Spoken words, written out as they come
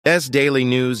S Daily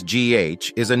News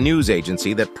GH is a news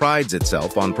agency that prides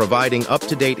itself on providing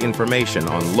up-to-date information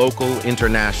on local,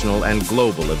 international, and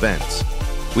global events.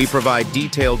 We provide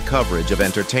detailed coverage of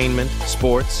entertainment,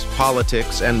 sports,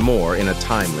 politics, and more in a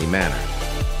timely manner.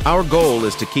 Our goal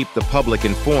is to keep the public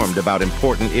informed about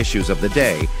important issues of the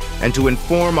day and to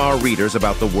inform our readers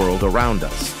about the world around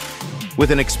us.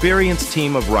 With an experienced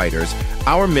team of writers,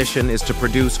 our mission is to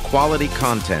produce quality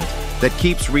content that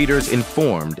keeps readers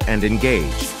informed and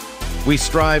engaged. We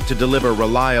strive to deliver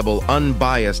reliable,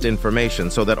 unbiased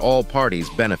information so that all parties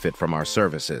benefit from our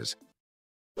services.